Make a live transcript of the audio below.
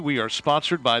We are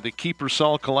sponsored by the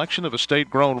Kiepersol Collection of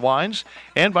estate-grown wines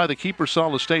and by the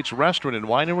Kiepersol Estates Restaurant and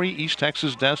Winery, East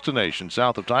Texas destination,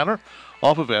 south of Tyler,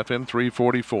 off of FM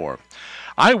 344.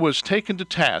 I was taken to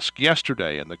task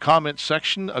yesterday in the comments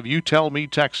section of You Tell Me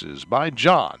Texas by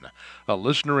John, a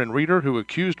listener and reader who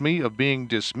accused me of being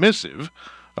dismissive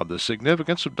of the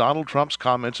significance of Donald Trump's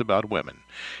comments about women.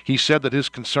 He said that his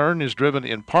concern is driven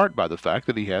in part by the fact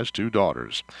that he has 2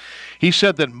 daughters. He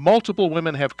said that multiple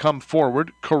women have come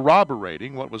forward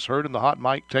corroborating what was heard in the hot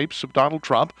mic tapes of Donald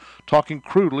Trump talking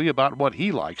crudely about what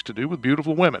he likes to do with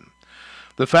beautiful women.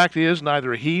 The fact is,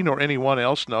 neither he nor anyone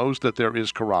else knows that there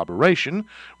is corroboration.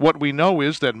 What we know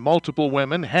is that multiple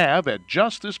women have, at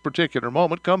just this particular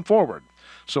moment, come forward.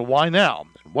 So why now?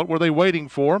 And what were they waiting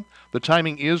for? The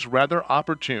timing is rather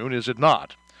opportune, is it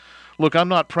not? Look, I'm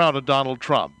not proud of Donald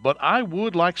Trump, but I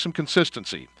would like some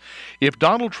consistency. If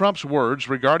Donald Trump's words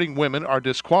regarding women are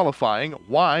disqualifying,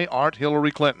 why aren't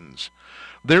Hillary Clinton's?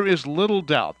 There is little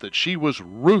doubt that she was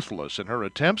ruthless in her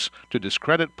attempts to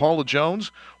discredit Paula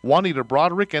Jones, Juanita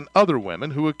Broderick, and other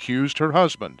women who accused her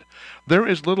husband. There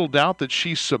is little doubt that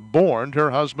she suborned her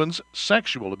husband's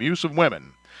sexual abuse of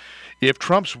women. If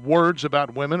Trump's words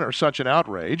about women are such an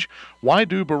outrage, why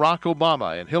do Barack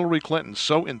Obama and Hillary Clinton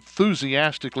so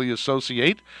enthusiastically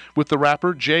associate with the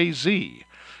rapper Jay-Z?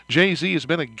 Jay-Z has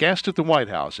been a guest at the White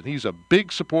House, and he's a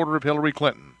big supporter of Hillary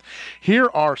Clinton. Here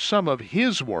are some of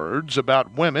his words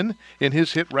about women in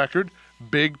his hit record,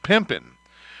 Big Pimpin'.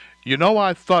 You know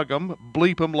I thug 'em,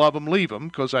 bleep 'em, love 'em, leave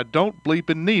 'em, 'cause I don't bleep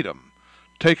and need 'em.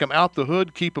 Take 'em out the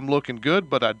hood, keep 'em looking good,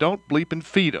 but I don't bleep and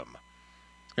feed 'em.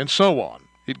 And so on.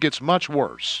 It gets much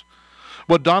worse.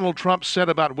 What Donald Trump said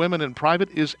about women in private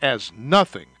is as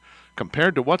nothing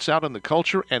compared to what's out in the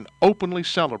culture and openly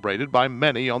celebrated by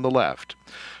many on the left.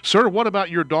 Sir, what about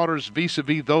your daughters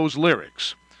vis-a-vis those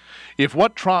lyrics? If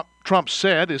what Trump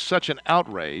said is such an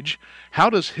outrage, how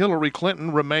does Hillary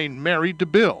Clinton remain married to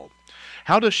Bill?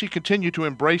 How does she continue to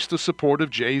embrace the support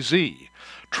of Jay-Z?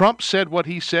 Trump said what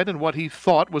he said and what he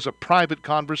thought was a private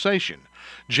conversation.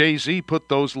 Jay-Z put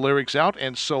those lyrics out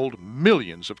and sold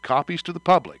millions of copies to the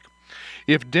public.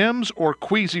 If Dems or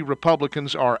queasy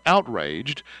Republicans are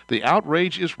outraged, the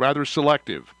outrage is rather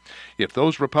selective. If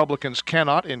those Republicans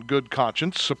cannot, in good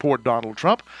conscience, support Donald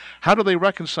Trump, how do they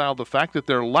reconcile the fact that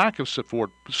their lack of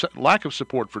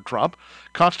support for Trump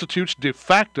constitutes de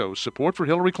facto support for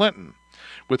Hillary Clinton?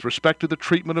 With respect to the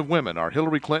treatment of women, are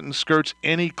Hillary Clinton's skirts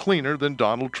any cleaner than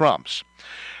Donald Trump's?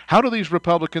 How do these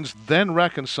Republicans then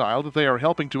reconcile that they are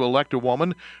helping to elect a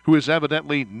woman who is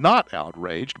evidently not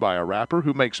outraged by a rapper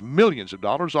who makes millions of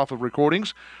dollars off of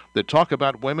recordings that talk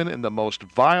about women in the most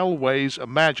vile ways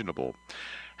imaginable?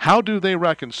 How do they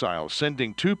reconcile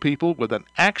sending 2 people with an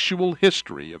actual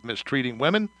history of mistreating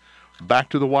women back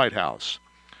to the White House?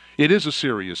 It is a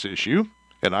serious issue,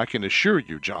 and I can assure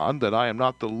you, John, that I am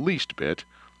not the least bit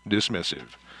dismissive.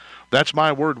 That's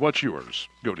my word. What's yours?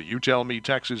 Go to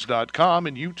youtellmetexas.com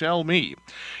and you tell me.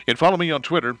 And follow me on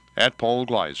Twitter at Paul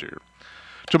Gleiser.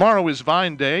 Tomorrow is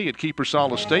Vine Day at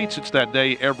Kiepersol Estates. It's that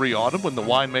day every autumn when the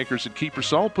winemakers at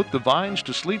Kiepersol put the vines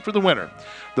to sleep for the winter.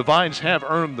 The vines have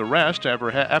earned the rest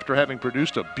after having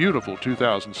produced a beautiful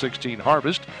 2016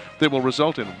 harvest that will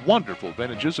result in wonderful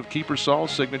vintages of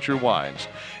Kiepersol's signature wines.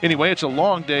 Anyway, it's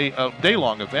a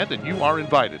day-long event, and you are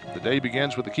invited. The day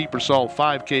begins with the Kiepersol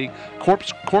 5K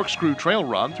corkscrew trail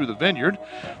run through the vineyard.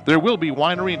 There will be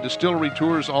winery and distillery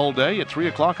tours all day. At 3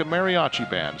 o'clock, a mariachi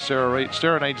band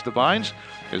serenades the vines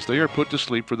as they are put to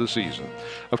sleep for the season.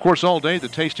 Of course, all day the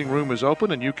tasting room is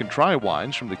open and you can try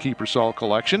wines from the Kiepersol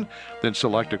collection, then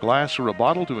select a glass or a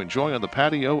bottle to enjoy on the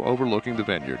patio overlooking the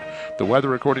vineyard. The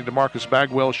weather, according to Marcus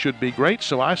Bagwell, should be great,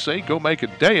 so I say go make a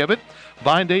day of it.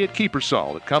 Vine Day at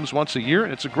Kiepersol. It comes once a year,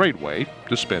 and it's a great way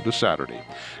to spend a Saturday.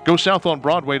 Go south on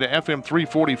Broadway to FM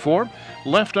 344,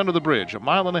 left under the bridge,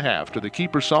 1.5 miles to the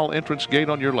Kiepersol entrance gate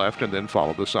on your left, and then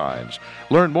follow the signs.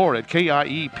 Learn more at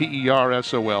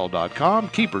KIEPERSOL.com,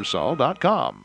 Kiepersol.com.